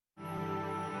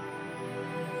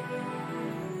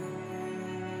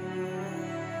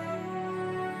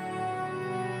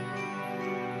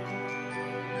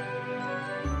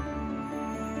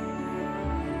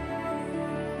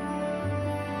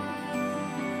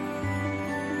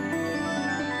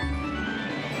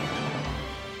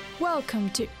Welcome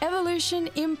to Evolution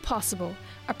Impossible,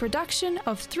 a production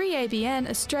of 3ABN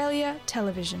Australia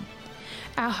Television.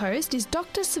 Our host is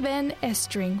Dr. Sven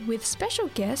Estring with special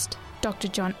guest Dr.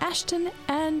 John Ashton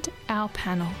and our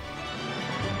panel.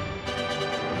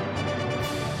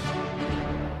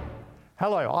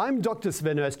 Hello, I'm Dr.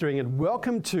 Sven Estring and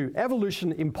welcome to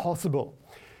Evolution Impossible.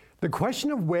 The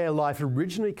question of where life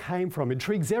originally came from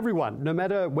intrigues everyone, no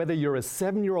matter whether you're a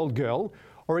 7-year-old girl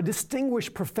or a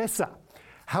distinguished professor.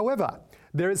 However,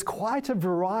 there is quite a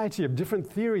variety of different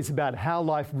theories about how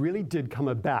life really did come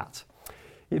about.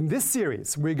 In this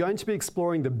series, we're going to be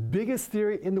exploring the biggest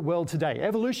theory in the world today,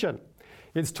 evolution.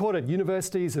 It's taught at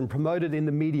universities and promoted in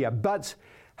the media, but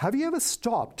have you ever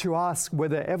stopped to ask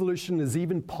whether evolution is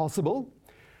even possible?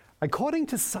 According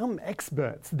to some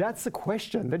experts, that's a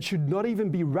question that should not even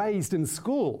be raised in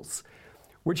schools,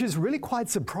 which is really quite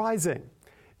surprising.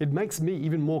 It makes me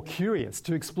even more curious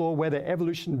to explore whether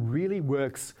evolution really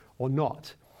works or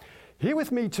not. Here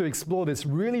with me to explore this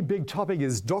really big topic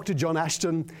is Dr. John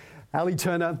Ashton, Ali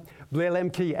Turner, Blair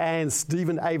Lemke, and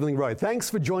Stephen Aveling-Rowe. Thanks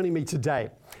for joining me today.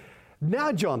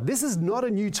 Now, John, this is not a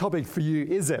new topic for you,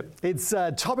 is it? It's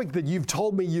a topic that you've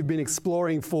told me you've been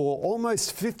exploring for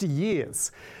almost 50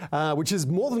 years, which is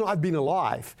more than I've been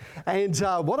alive. And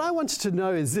what I wanted to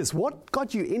know is this: what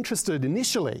got you interested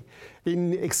initially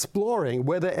in exploring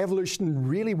whether evolution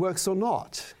really works or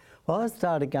not? Well, I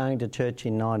started going to church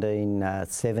in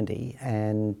 1970,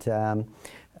 and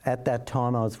at that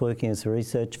time I was working as a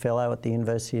research fellow at the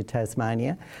University of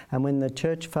Tasmania, and when the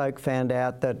church folk found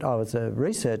out that I was a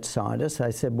research scientist, they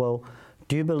said, well,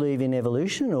 do you believe in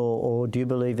evolution or do you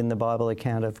believe in the Bible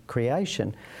account of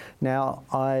creation? Now,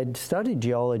 I'd studied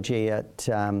geology at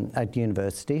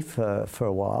university for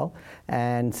a while,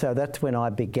 and so that's when I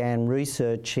began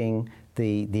researching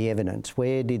the evidence.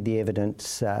 Where did the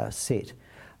evidence sit?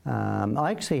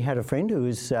 I actually had a friend who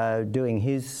was doing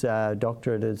his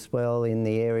doctorate as well in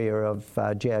the area of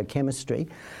geochemistry,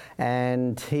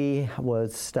 and he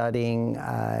was studying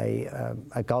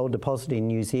a gold deposit in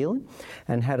New Zealand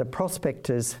and had a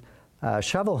prospector's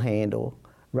shovel handle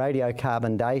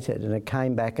radiocarbon dated, and it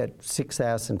came back at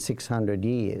 6,600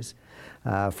 years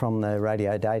from the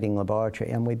radio dating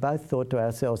laboratory. And we both thought to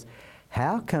ourselves,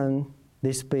 how can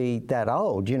this be that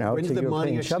old, you know? When did the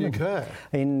mining actually occur?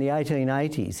 In the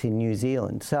 1880s in New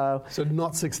Zealand. So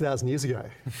not 6,000 years ago?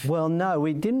 Well, no,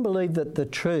 we didn't believe that the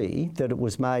tree that it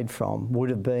was made from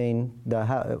would have been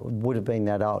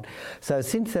that old. So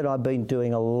since then I've been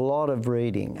doing a lot of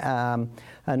reading. And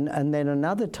then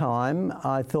another time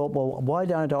I thought, well, why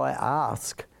don't I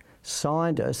ask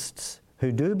scientists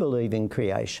who do believe in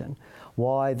creation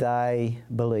why they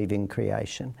believe in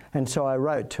creation. And so I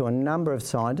wrote to a number of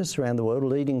scientists around the world,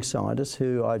 leading scientists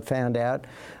who I'd found out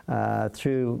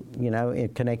through,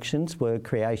 connections were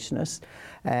creationists.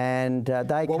 And they came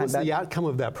back. What was the outcome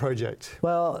of that project?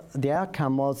 Well, the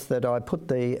outcome was that I put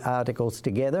the articles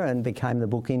together and became the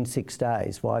book In 6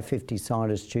 Days, Why 50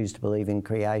 Scientists Choose to Believe in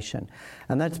Creation.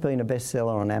 And that's been a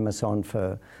bestseller on Amazon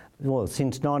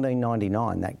since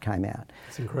 1999 that came out.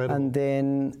 It's incredible. And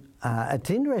then it's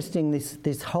interesting,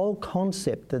 this whole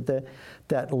concept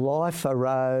that life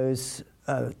arose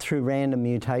through random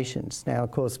mutations. Now,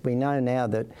 of course, we know now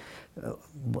that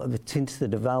since the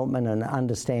development and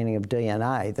understanding of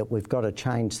DNA, that we've got to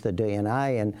change the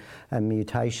DNA, and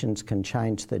mutations can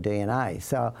change the DNA.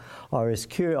 So I was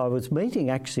curious. I was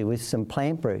meeting actually with some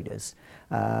plant breeders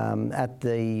at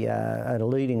a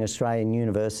leading Australian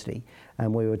university,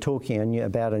 and we were talking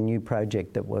about a new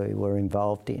project that we were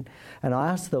involved in. And I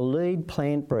asked the lead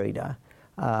plant breeder,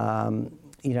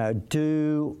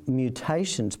 do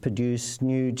mutations produce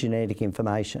new genetic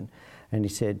information? And he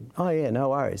said, oh yeah, no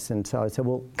worries. And so I said,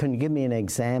 well, can you give me an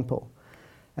example?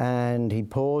 And he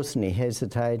paused and he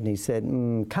hesitated and he said,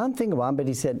 can't think of one, but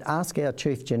he said, ask our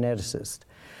chief geneticist.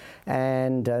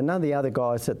 And none of the other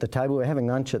guys at the table, we were having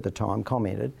lunch at the time,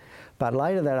 commented. But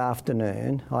later that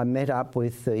afternoon, I met up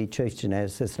with the chief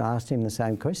geneticist and asked him the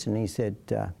same question. He said,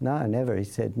 no, never. He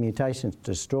said, mutations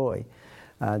destroy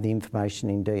the information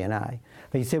in DNA.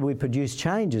 He said we produce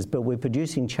changes, but we're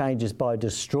producing changes by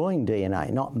destroying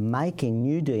DNA, not making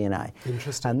new DNA.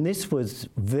 Interesting. And this was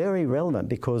very relevant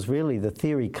because really the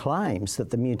theory claims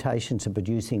that the mutations are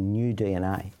producing new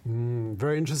DNA.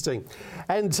 Very interesting.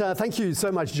 And thank you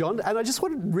so much, John. And I just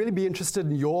want to really be interested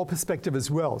in your perspective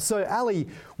as well. So, Ali,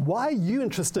 why are you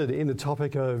interested in the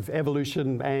topic of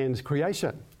evolution and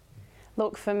creation?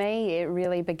 Look, for me, it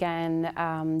really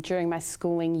began during my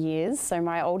schooling years. So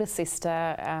my older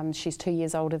sister, she's 2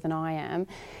 years older than I am,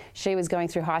 she was going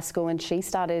through high school and she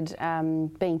started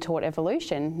being taught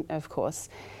evolution, of course.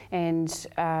 And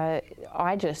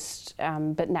I just,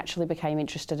 but naturally became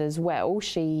interested as well.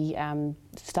 She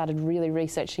started really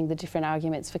researching the different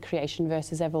arguments for creation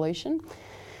versus evolution.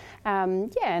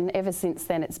 And ever since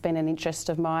then it's been an interest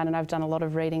of mine, and I've done a lot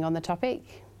of reading on the topic.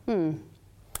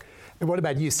 And what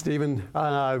about you, Stephen?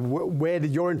 Where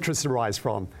did your interest arise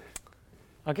from?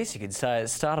 I guess you could say it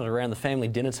started around the family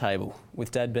dinner table, with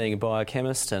Dad being a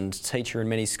biochemist and teacher in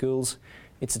many schools.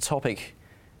 It's a topic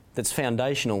that's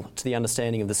foundational to the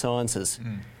understanding of the sciences.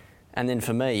 And then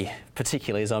for me,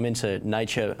 particularly as I'm into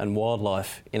nature and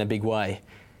wildlife in a big way,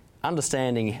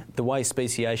 understanding the way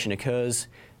speciation occurs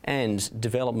and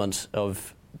development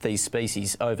of these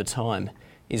species over time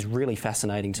is really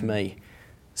fascinating to me.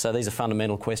 So these are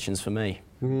fundamental questions for me.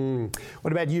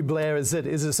 What about you, Blair? Is it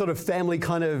a sort of family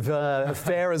kind of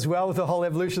affair as well with the whole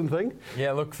evolution thing?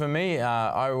 Yeah, look, for me,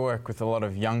 I work with a lot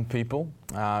of young people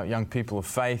of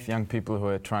faith, young people who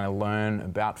are trying to learn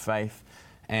about faith.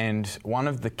 And one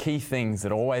of the key things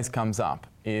that always comes up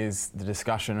is the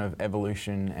discussion of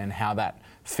evolution and how that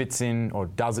fits in, or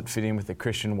does it fit in with the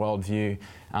Christian worldview,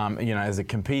 as a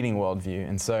competing worldview.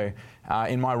 And so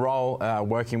in my role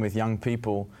working with young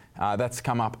people, that's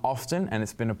come up often, and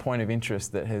it's been a point of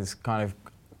interest that has kind of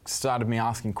started me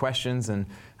asking questions and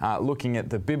looking at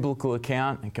the biblical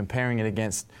account and comparing it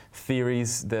against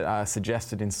theories that are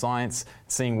suggested in science,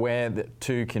 seeing where the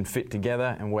two can fit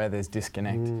together and where there's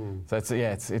disconnect. So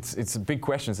it's big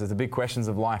questions. There's the big questions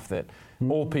of life that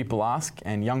all people ask,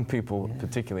 and young people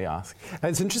particularly ask.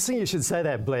 And it's interesting you should say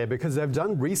that, Blair, because they've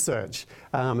done research,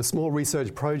 a small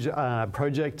research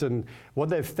project, and what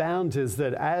they've found is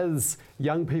that as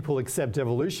young people accept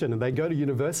evolution and they go to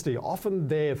university, often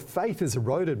their faith is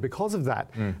eroded because of that.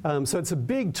 So it's a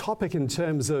big topic in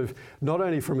terms of not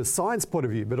only from a science point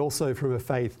of view, but also from a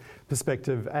faith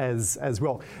perspective as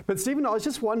well. But Stephen, I was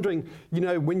just wondering,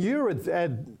 when you were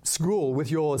at school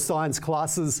with your science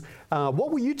classes,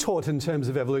 what were you taught in terms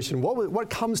of evolution? What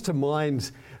comes to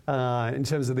mind in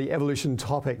terms of the evolution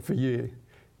topic for you?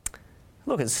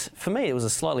 Look, for me it was a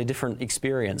slightly different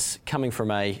experience coming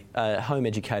from a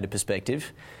home-educated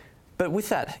perspective. But with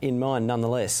that in mind,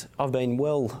 nonetheless, I've been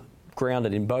well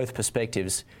grounded in both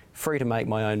perspectives, free to make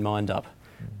my own mind up.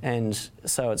 And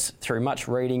so it's through much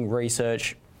reading,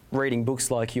 research, reading books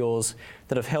like yours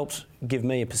that have helped give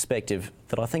me a perspective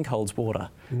that I think holds water.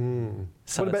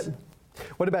 So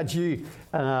what about you,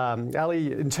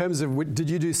 Ali, in terms of, did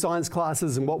you do science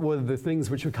classes, and what were the things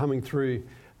which were coming through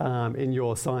in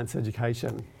your science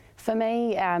education? For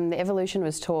me, the evolution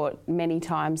was taught many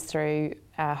times through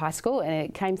high school, and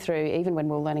it came through even when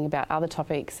we were learning about other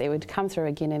topics. It would come through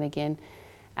again and again.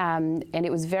 And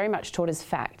it was very much taught as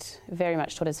fact, very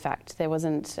much taught as fact. There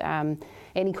wasn't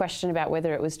any question about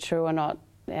whether it was true or not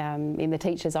in the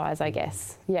teacher's eyes, I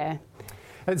guess. Yeah.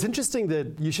 And it's interesting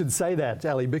that you should say that,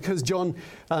 Ali, because, John,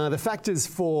 the fact is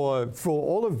for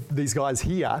all of these guys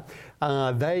here,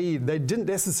 they didn't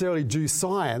necessarily do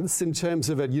science in terms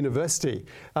of at university,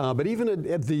 but even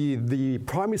at the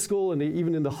primary school and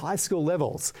even in the high school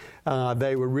levels,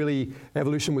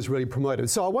 evolution was really promoted.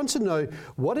 So I want to know,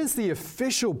 what is the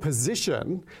official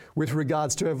position with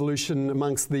regards to evolution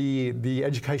amongst the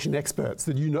education experts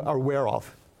that you are aware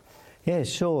of? Yeah,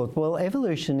 sure. Well,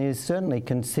 evolution is certainly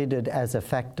considered as a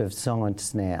fact of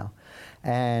science now,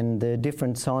 and the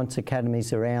different science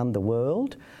academies around the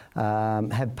world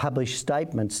have published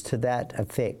statements to that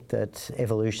effect, that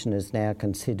evolution is now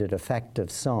considered a fact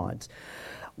of science.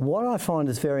 What I find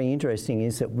is very interesting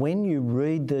is that when you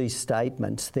read these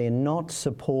statements, they're not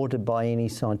supported by any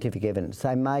scientific evidence.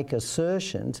 They make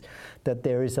assertions that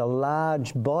there is a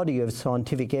large body of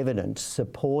scientific evidence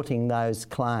supporting those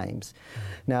claims.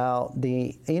 Now,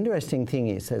 the interesting thing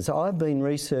is, as I've been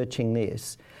researching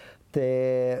this,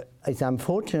 there is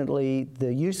unfortunately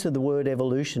the use of the word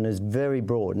evolution is very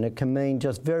broad, and it can mean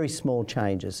just very small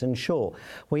changes. And sure,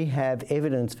 we have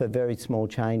evidence for very small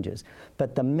changes,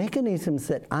 but the mechanisms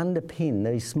that underpin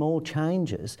these small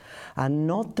changes are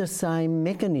not the same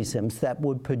mechanisms that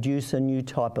would produce a new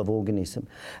type of organism.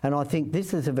 And I think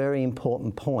this is a very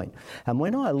important point. And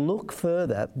when I look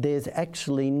further, there's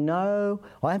actually I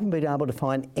haven't been able to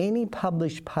find any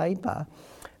published paper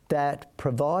that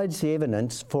provides the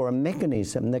evidence for a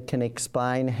mechanism that can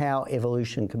explain how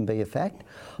evolution can be a fact,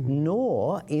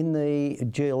 nor in the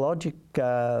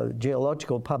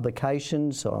geological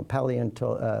publications or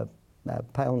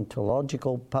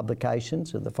paleontological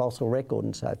publications of the fossil record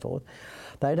and so forth,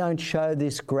 they don't show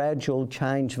this gradual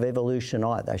change of evolution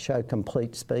either. They show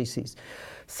complete species.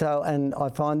 So, and I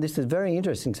find this is very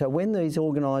interesting. So when these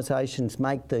organisations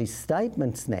make these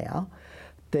statements now,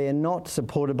 they're not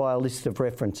supported by a list of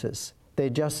references. They're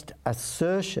just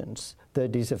assertions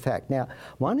that is a fact. Now,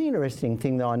 one interesting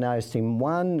thing that I noticed in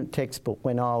one textbook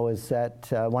when I was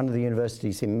at one of the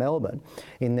universities in Melbourne,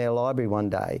 in their library one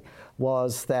day,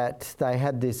 was that they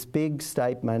had this big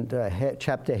statement,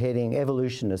 chapter heading,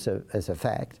 evolution as a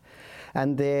fact.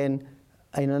 And then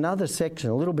in another section,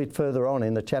 a little bit further on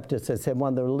in the chapter, it said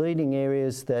one of the leading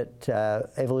areas that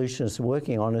evolutionists are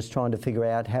working on is trying to figure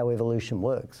out how evolution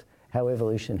works, how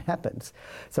evolution happens.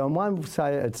 So on one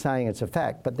side it's saying it's a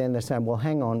fact, but then they're saying, well,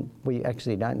 hang on, we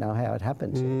actually don't know how it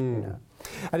happens. You know.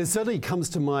 And it certainly comes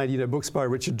to mind, books by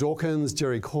Richard Dawkins,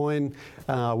 Jerry Coyne,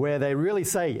 where they really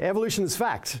say evolution is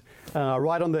fact,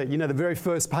 right on the, the very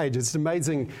first page. It's an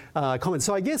amazing comment.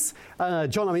 So I guess,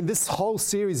 John, this whole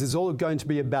series is all going to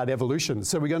be about evolution.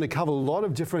 So we're going to cover a lot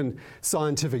of different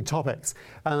scientific topics.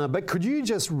 But could you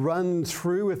just run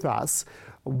through with us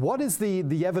what is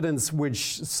the evidence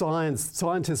which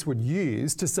scientists would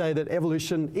use to say that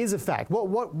evolution is a fact?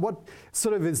 What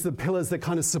sort of is the pillars that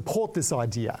kind of support this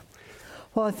idea?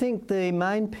 Well, I think the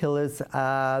main pillars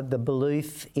are the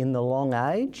belief in the long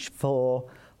age for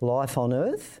life on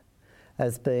Earth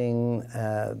as being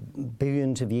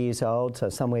billions of years old, so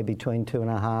somewhere between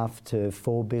 2.5 to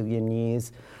 4 billion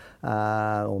years,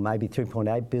 or maybe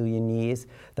 3.8 billion years.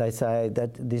 They say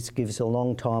that this gives a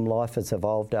long time, life has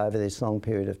evolved over this long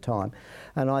period of time.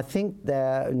 And I think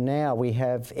that now we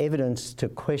have evidence to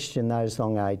question those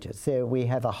long ages. We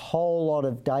have a whole lot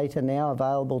of data now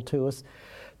available to us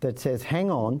that says,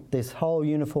 hang on, this whole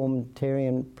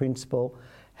uniformitarian principle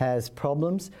has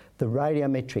problems. The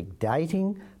radiometric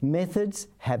dating methods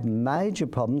have major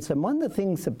problems. And one of the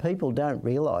things that people don't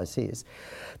realise is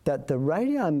that the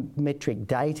radiometric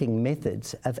dating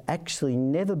methods have actually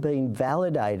never been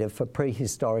validated for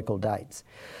prehistorical dates.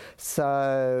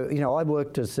 So, I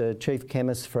worked as a chief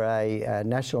chemist for a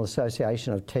National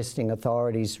Association of Testing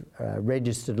Authorities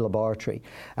registered laboratory,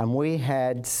 and we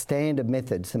had standard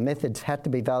methods. The methods had to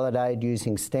be validated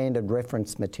using standard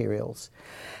reference materials.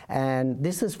 And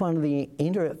this is one of the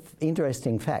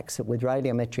interesting facts, that with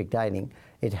radiometric dating,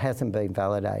 it hasn't been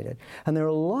validated. And there are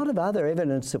a lot of other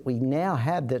evidence that we now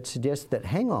have that suggests that,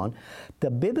 hang on,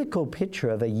 the biblical picture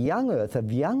of a young Earth,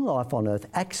 of young life on Earth,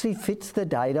 actually fits the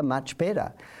data much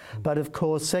better. But of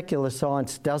course, secular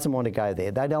science doesn't want to go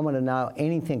there. They don't want to know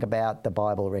anything about the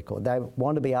Bible record. They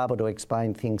want to be able to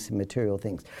explain things in material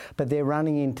things. But they're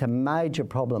running into major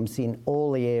problems in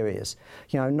all the areas.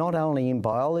 Not only in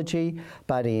biology,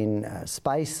 but in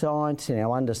space science, in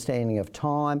our understanding of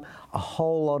time. A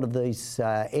whole lot of these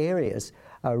areas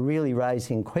are really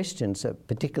raising questions,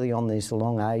 particularly on these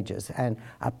long ages, and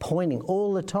are pointing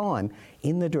all the time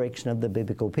in the direction of the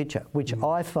biblical picture, which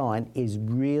I find is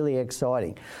really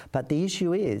exciting. But the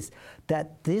issue is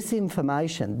that this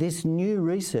information, this new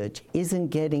research, isn't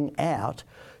getting out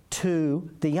to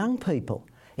the young people.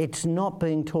 It's not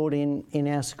being taught in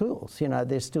our schools.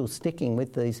 They're still sticking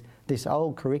with this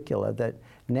old curricula that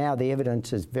now the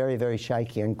evidence is very, very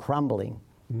shaky and crumbling.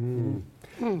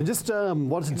 I just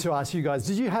wanted to ask you guys,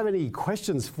 did you have any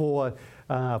questions for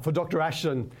Dr.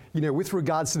 Ashton, with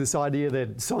regards to this idea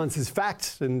that science is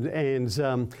fact and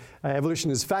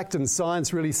evolution is fact, and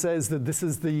science really says that this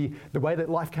is the way that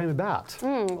life came about?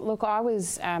 Look, I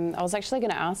was actually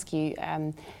going to ask you,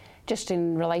 just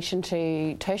in relation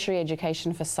to tertiary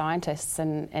education for scientists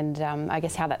and I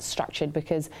guess how that's structured,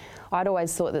 because I'd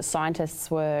always thought that scientists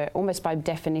were almost by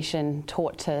definition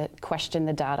taught to question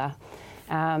the data.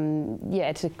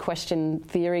 To question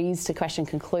theories, to question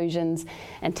conclusions,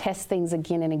 and test things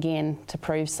again and again to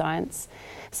prove science.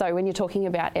 So when you're talking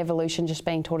about evolution just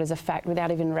being taught as a fact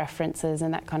without even references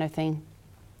and that kind of thing,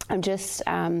 I'm just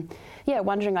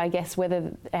wondering, I guess,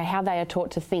 whether how they are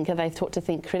taught to think. Are they taught to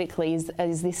think critically?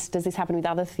 Does this happen with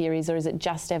other theories, or is it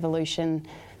just evolution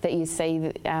that you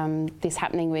see this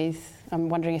happening with? I'm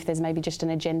wondering if there's maybe just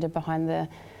an agenda behind the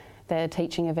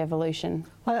teaching of evolution.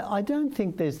 I don't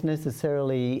think there's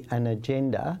necessarily an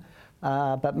agenda,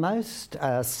 but most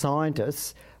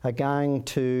scientists are going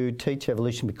to teach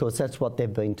evolution because that's what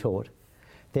they've been taught.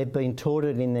 They've been taught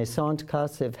it in their science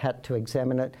class, they've had to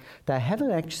examine it. They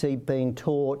haven't actually been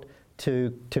taught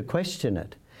to question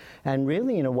it. And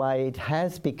really, in a way, it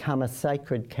has become a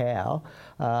sacred cow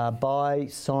by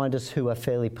scientists who are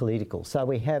fairly political. So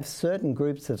we have certain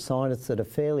groups of scientists that are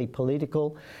fairly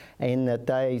political, in that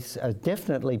they are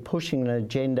definitely pushing an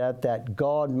agenda that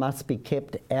God must be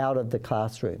kept out of the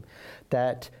classroom,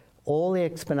 that all the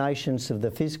explanations of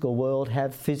the physical world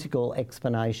have physical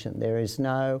explanation. There is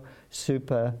no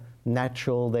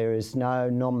supernatural, there is no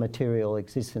non-material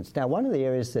existence. Now, one of the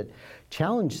areas that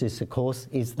challenge this, of course,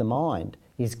 is the mind,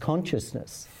 is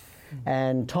consciousness.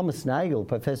 And Thomas Nagel,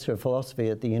 Professor of Philosophy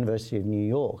at the University of New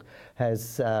York,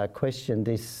 has questioned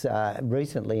this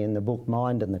recently in the book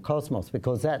Mind and the Cosmos,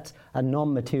 because that's a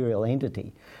non-material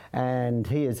entity. And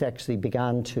he has actually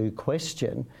begun to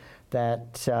question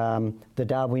that the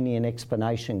Darwinian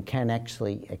explanation can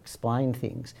actually explain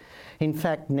things. In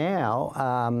fact, now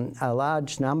a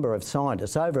large number of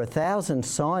scientists, over 1,000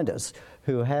 scientists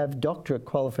who have doctorate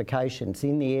qualifications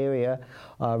in the area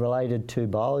related to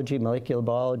biology, molecular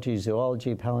biology,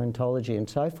 zoology, paleontology and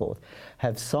so forth,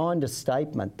 have signed a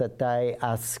statement that they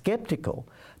are sceptical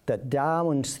that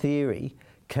Darwin's theory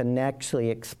can actually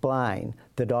explain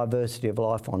the diversity of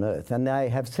life on Earth. And they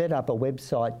have set up a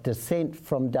website,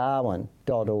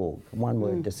 descentfromdarwin.org, one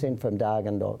word,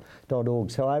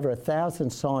 descentfromdarwin.org. So over 1,000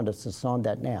 scientists have signed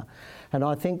that now. And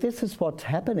I think this is what's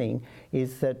happening,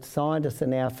 is that scientists are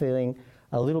now feeling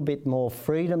a little bit more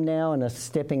freedom now and are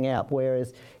stepping out.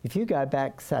 Whereas if you go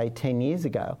back, say, 10 years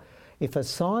ago, if a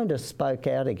scientist spoke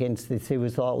out against this, he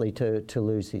was likely to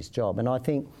lose his job. And I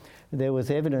think there was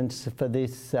evidence for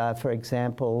this, for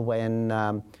example, when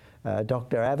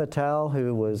Dr. Avital,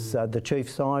 who was the chief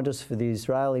scientist for the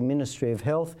Israeli Ministry of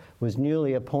Health, was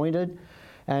newly appointed.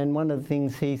 And one of the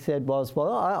things he said was,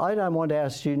 well, I don't want our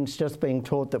students just being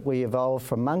taught that we evolved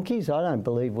from monkeys. I don't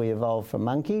believe we evolved from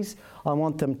monkeys. I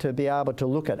want them to be able to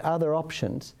look at other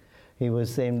options. He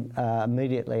was then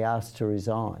immediately asked to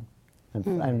resign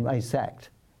and he's sacked,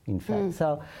 in fact.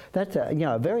 So that's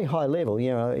a very high level,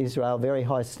 Israel, very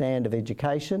high stand of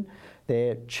education.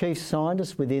 Their chief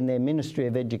scientists within their Ministry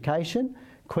of Education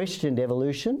questioned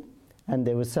evolution, and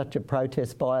there was such a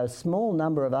protest by a small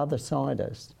number of other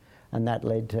scientists, and that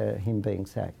led to him being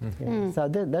sacked. So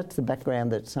that's the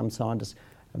background that some scientists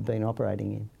have been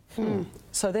operating in.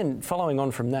 So then, following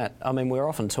on from that, I mean, we're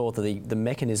often taught that the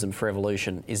mechanism for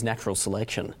evolution is natural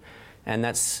selection, and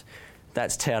that's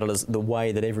touted as the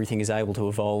way that everything is able to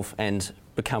evolve and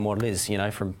become what it is,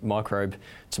 from microbe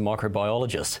to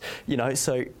microbiologist.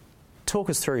 So talk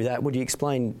us through that. Would you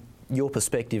explain your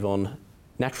perspective on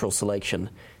natural selection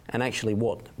and actually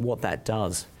what that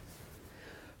does?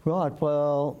 Right,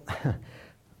 well,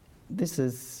 this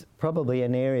is probably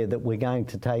an area that we're going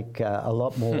to take a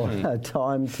lot more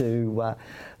time to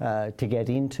get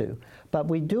into. But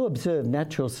we do observe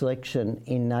natural selection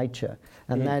in nature,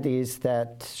 and that is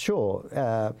that,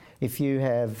 sure, if you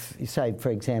have, say,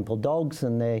 for example, dogs,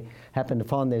 and they happen to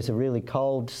find there's a really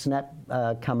cold snap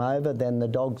come over, then the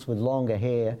dogs with longer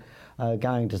hair are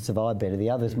going to survive better. The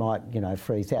others might,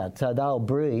 freeze out. So they'll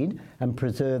breed and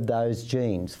preserve those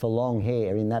genes for long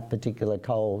hair in that particular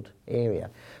cold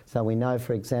area. So we know,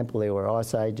 for example, there were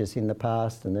ice ages in the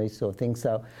past and these sort of things.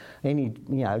 So any,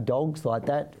 dogs like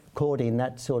that caught in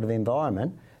that sort of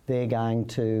environment, they're going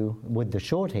to, with the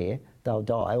short hair, they'll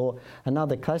die. Or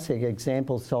another classic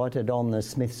example cited on the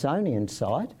Smithsonian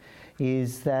site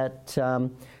is that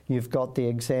you've got the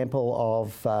example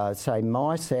of, say,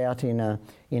 mice out in a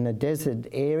desert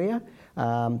area.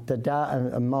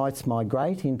 Mice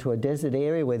migrate into a desert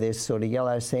area where there's sort of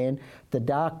yellow sand. The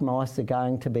dark mice are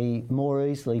going to be more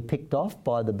easily picked off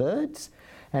by the birds,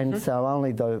 and so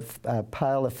only the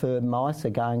paler fur mice are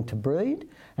going to breed,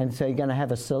 and so you're going to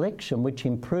have a selection which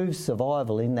improves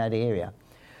survival in that area.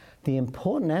 The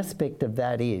important aspect of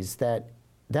that is that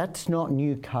that's not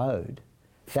new code.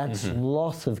 That's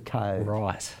loss of code.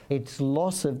 Right. It's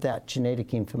loss of that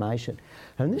genetic information.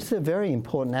 And this is a very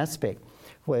important aspect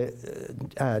where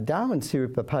Darwin's theory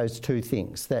proposed two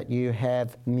things, that you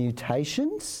have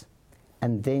mutations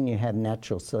and then you have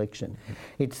natural selection.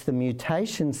 It's the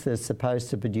mutations that are supposed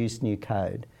to produce new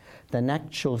code. The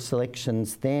natural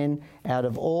selections then, out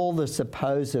of all the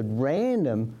supposed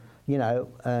random,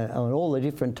 on all the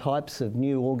different types of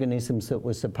new organisms that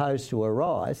were supposed to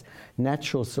arise,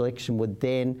 natural selection would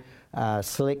then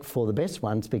select for the best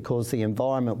ones because the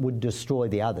environment would destroy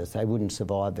the others. They wouldn't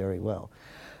survive very well.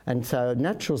 And so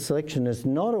natural selection is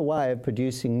not a way of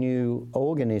producing new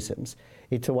organisms.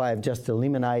 It's a way of just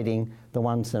eliminating the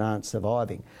ones that aren't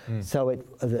surviving. So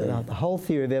the whole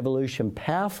theory of evolution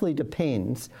powerfully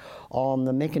depends on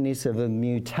the mechanism of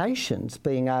mutations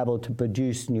being able to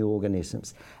produce new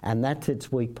organisms. And that's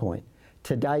its weak point.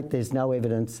 To date, there's no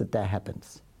evidence that that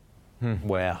happens.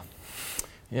 Wow.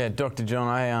 Yeah, Dr. John,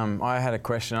 I had a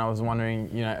question. I was wondering,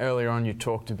 earlier on you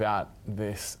talked about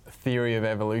this theory of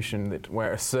evolution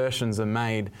where assertions are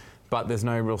made, but there's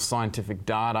no real scientific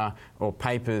data or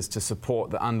papers to support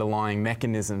the underlying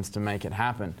mechanisms to make it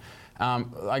happen.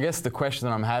 I guess the question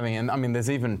that I'm having, and I mean, there's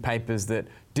even papers that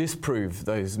disprove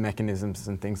those mechanisms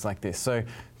and things like this. So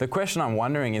the question I'm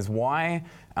wondering is why,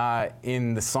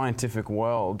 in the scientific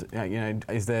world,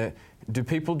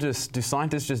 do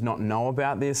scientists just not know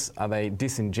about this? Are they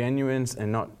disingenuous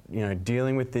and not,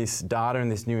 dealing with this data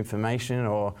and this new information,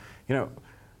 or,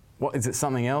 what is it?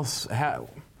 Something else?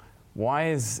 Why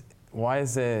is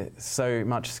there so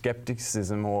much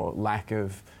skepticism or lack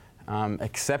of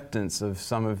acceptance of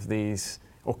some of these,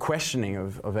 or questioning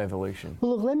of evolution?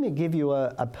 Well, look, let me give you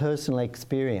a personal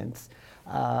experience.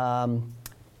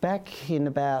 Back in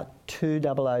about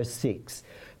 2006,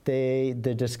 the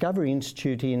Discovery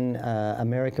Institute in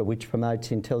America, which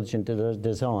promotes intelligent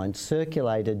design,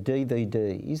 circulated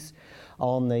DVDs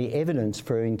on the evidence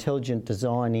for intelligent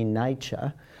design in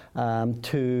nature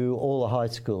to all the high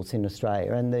schools in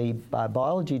Australia. And the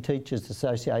Biology Teachers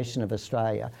Association of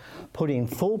Australia put in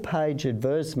full-page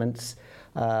advertisements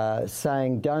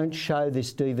saying, don't show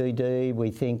this DVD,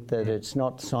 we think that it's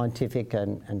not scientific,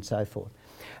 and so forth.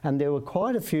 And there were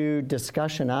quite a few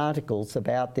discussion articles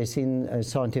about this in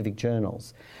scientific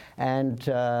journals. And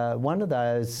one of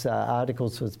those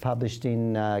articles was published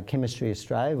in Chemistry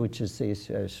Australia, which is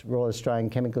the Royal Australian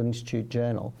Chemical Institute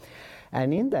journal.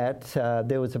 And in that,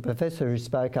 there was a professor who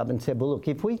spoke up and said, well, look,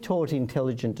 if we taught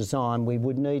intelligent design, we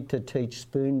would need to teach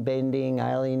spoon bending,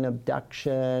 alien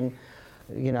abduction,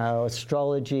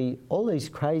 astrology, all these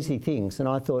crazy things. And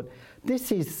I thought,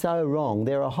 this is so wrong.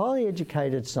 There are highly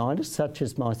educated scientists, such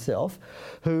as myself,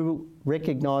 who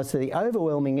recognise the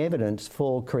overwhelming evidence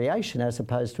for creation as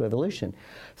opposed to evolution.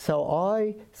 So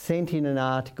I sent in an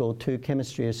article to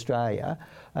Chemistry Australia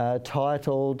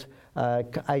titled A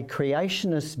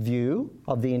Creationist View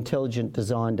of the Intelligent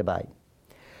Design Debate.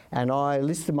 And I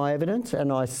listed my evidence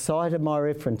and I cited my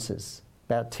references,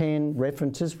 about 10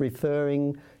 references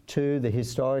referring to the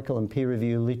historical and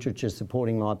peer-reviewed literature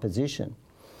supporting my position.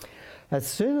 As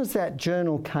soon as that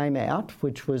journal came out,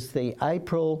 which was the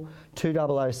April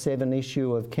 2007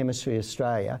 issue of Chemistry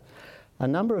Australia, a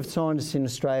number of scientists in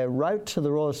Australia wrote to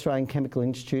the Royal Australian Chemical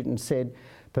Institute and said,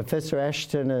 Professor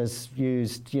Ashton has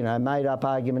used, made-up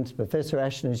arguments. Professor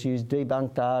Ashton has used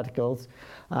debunked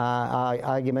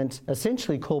arguments,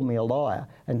 essentially called me a liar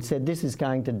and said, this is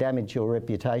going to damage your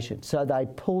reputation. So they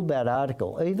pulled that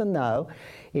article, even though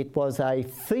it was a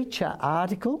feature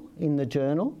article in the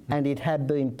journal and it had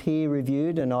been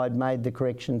peer-reviewed and I'd made the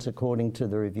corrections according to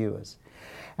the reviewers.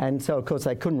 And so, of course,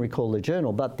 they couldn't recall the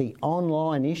journal, but the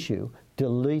online issue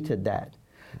deleted that.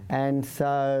 And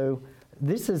so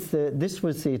this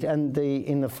was it. And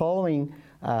in the following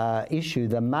issue,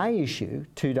 the May issue,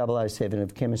 2007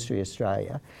 of Chemistry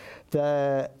Australia,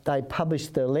 they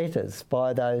published the letters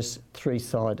by those 3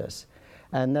 scientists.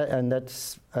 And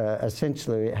that's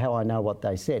essentially how I know what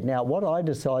they said. Now, what I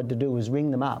decided to do was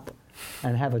ring them up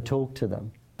and have a talk to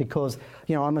them. Because,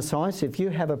 I'm a scientist. If you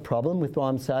have a problem with what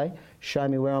I'm saying, show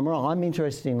me where I'm wrong. I'm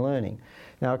interested in learning.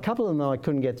 Now, a couple of them I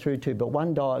couldn't get through to, but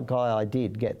one guy I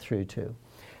did get through to.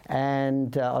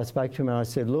 And I spoke to him and I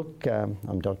said, look,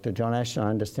 I'm Dr. John Ashton. I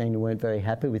understand you weren't very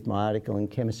happy with my article in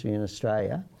Chemistry in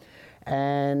Australia.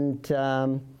 And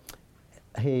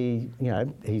he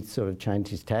sort of changed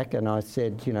his tack. And I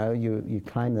said, you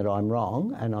claim that I'm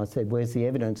wrong. And I said, where's the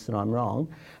evidence that I'm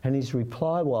wrong? And his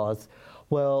reply was,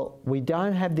 well, we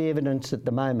don't have the evidence at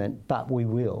the moment, but we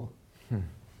will.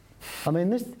 I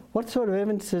mean, what sort of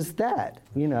evidence is that?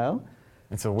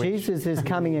 It's a witch. Jesus is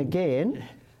coming again.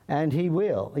 And he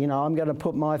will. I'm going to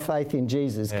put my faith in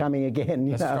Jesus coming again.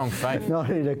 That's strong faith. Not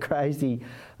in a crazy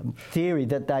theory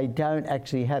that they don't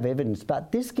actually have evidence.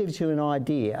 But this gives you an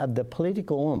idea of the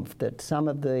political oomph that some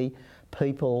of the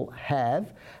people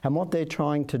have, and what they're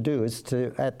trying to do is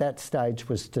at that stage,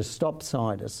 was to stop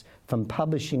scientists from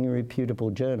publishing in reputable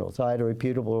journals. I had a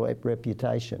reputable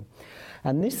reputation.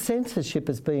 And this censorship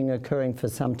has been occurring for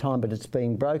some time, but it's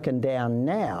being broken down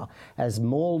now as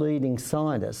more leading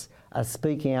scientists are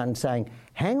speaking out and saying,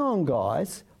 hang on,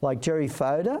 guys, like Jerry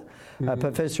Fodor, a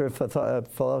professor of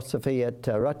philosophy at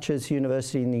Rutgers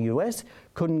University in the US,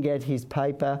 couldn't get his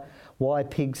paper, Why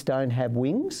Pigs Don't Have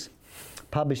Wings,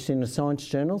 published in a science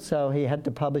journal, so he had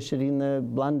to publish it in the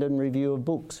London Review of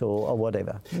Books or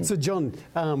whatever. So, John,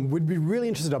 we'd be really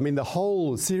interested. I mean, the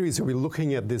whole series will be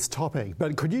looking at this topic,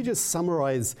 but could you just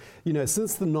summarise,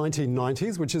 since the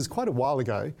 1990s, which is quite a while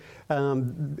ago,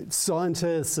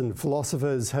 scientists and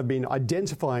philosophers have been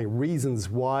identifying reasons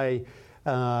why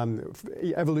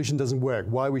evolution doesn't work,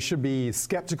 why we should be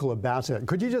skeptical about it.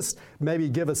 Could you just maybe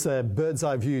give us a bird's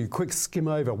eye view, quick skim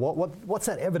over? What's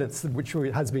that evidence which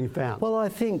has been found? Well, I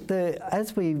think that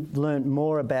as we've learnt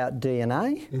more about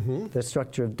DNA, the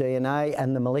structure of DNA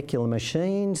and the molecular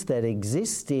machines that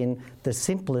exist in the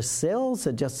simplest cells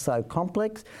are just so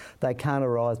complex, they can't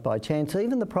arise by chance.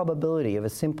 Even the probability of a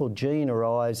simple gene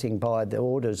arising by the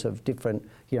orders of different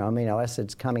amino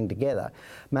acids coming together,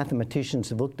 mathematicians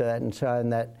have looked at that and shown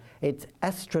that it's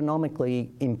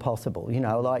astronomically impossible.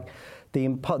 Like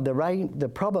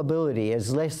the probability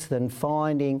is less than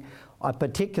finding a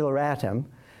particular atom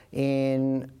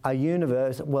in a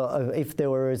universe. Well, if there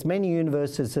were as many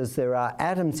universes as there are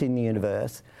atoms in the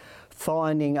universe,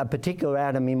 finding a particular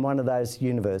atom in one of those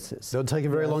universes. It'll take a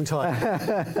very long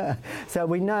time. So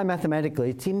we know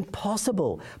mathematically it's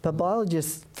impossible, but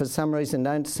biologists for some reason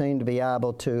don't seem to be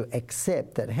able to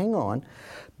accept that, hang on,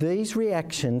 these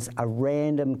reactions are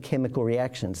random chemical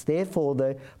reactions. Therefore,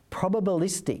 the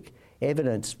probabilistic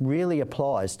evidence really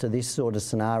applies to this sort of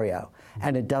scenario,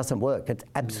 and it doesn't work. It's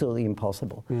absolutely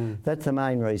impossible. That's the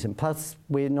main reason. Plus,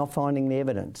 we're not finding the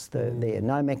evidence. There's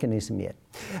no mechanism yet.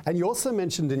 And you also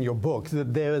mentioned in your book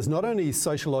that there is not only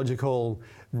sociological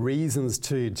reasons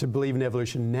to believe in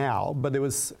evolution now, but there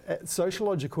was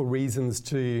sociological reasons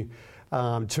to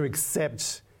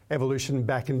accept evolution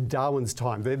back in Darwin's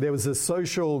time. There was a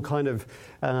social kind of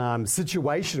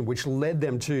situation which led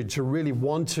them to really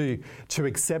want to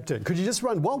accept it. Could you just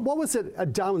run, what was it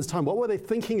at Darwin's time? What were they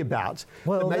thinking about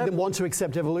that made them want to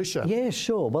accept evolution? Yeah,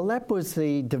 sure. Well, that was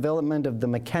the development of the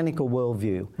mechanical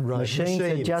worldview. Right. Machines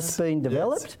had just been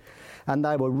developed, and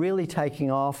they were really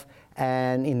taking off.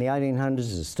 And in the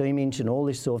 1800s, the steam engine, all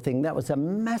this sort of thing, that was a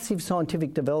massive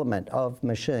scientific development of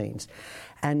machines.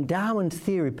 And Darwin's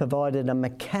theory provided a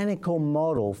mechanical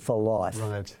model for life.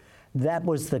 Right. That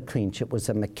was the clinch. It was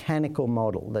a mechanical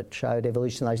model that showed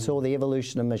evolution. They saw the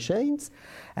evolution of machines,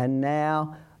 and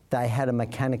now they had a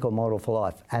mechanical model for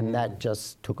life, and that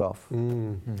just took off.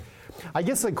 I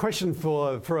guess a question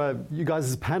for you guys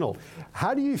as a panel: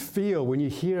 how do you feel when you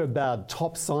hear about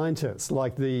top scientists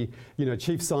like the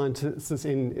chief scientists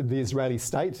in the Israeli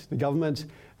state, the government,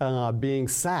 being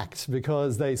sacked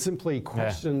because they simply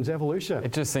questioned evolution?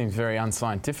 It just seems very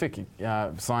unscientific.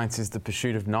 Science is the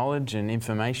pursuit of knowledge and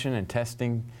information and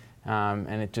testing,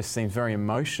 and it just seems very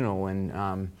emotional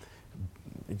and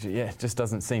it just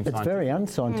doesn't seem It's very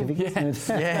unscientific, isn't it?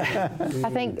 Yeah. I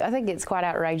think it's quite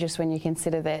outrageous when you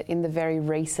consider that in the very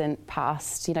recent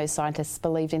past, scientists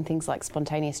believed in things like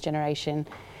spontaneous generation,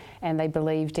 and they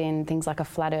believed in things like a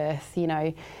flat Earth.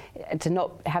 To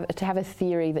have a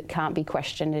theory that can't be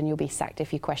questioned and you'll be sacked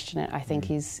if you question it, I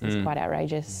think is quite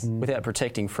outrageous. Without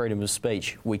protecting freedom of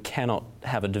speech, we cannot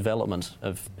have a development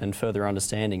and further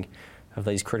understanding of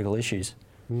these critical issues.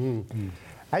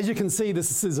 As you can see,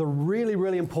 this is a really,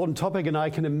 really important topic, and I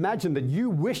can imagine that you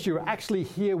wish you were actually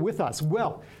here with us.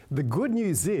 Well, the good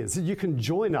news is that you can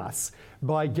join us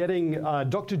by getting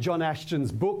Dr. John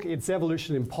Ashton's book, It's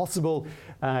Evolution Impossible.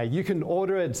 You can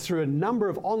order it through a number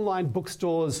of online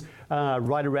bookstores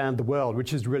right around the world,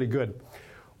 which is really good.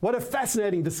 What a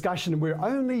fascinating discussion. We're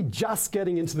only just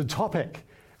getting into the topic.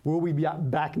 We'll be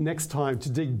back next time to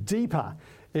dig deeper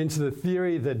into the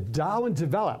theory that Darwin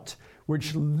developed,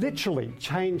 which literally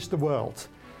changed the world.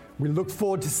 We look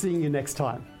forward to seeing you next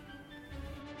time.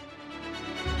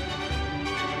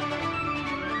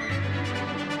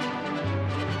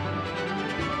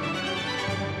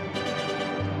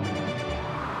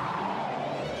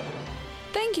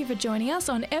 Thank you for joining us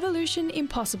on Evolution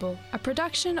Impossible, a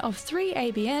production of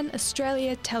 3ABN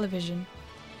Australia Television.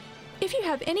 If you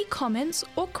have any comments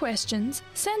or questions,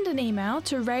 send an email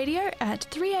to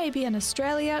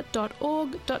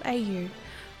radio@3abnaustralia.org.au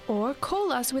or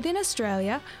call us within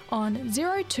Australia on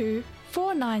 02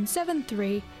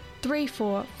 4973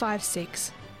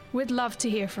 3456. We'd love to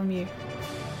hear from you.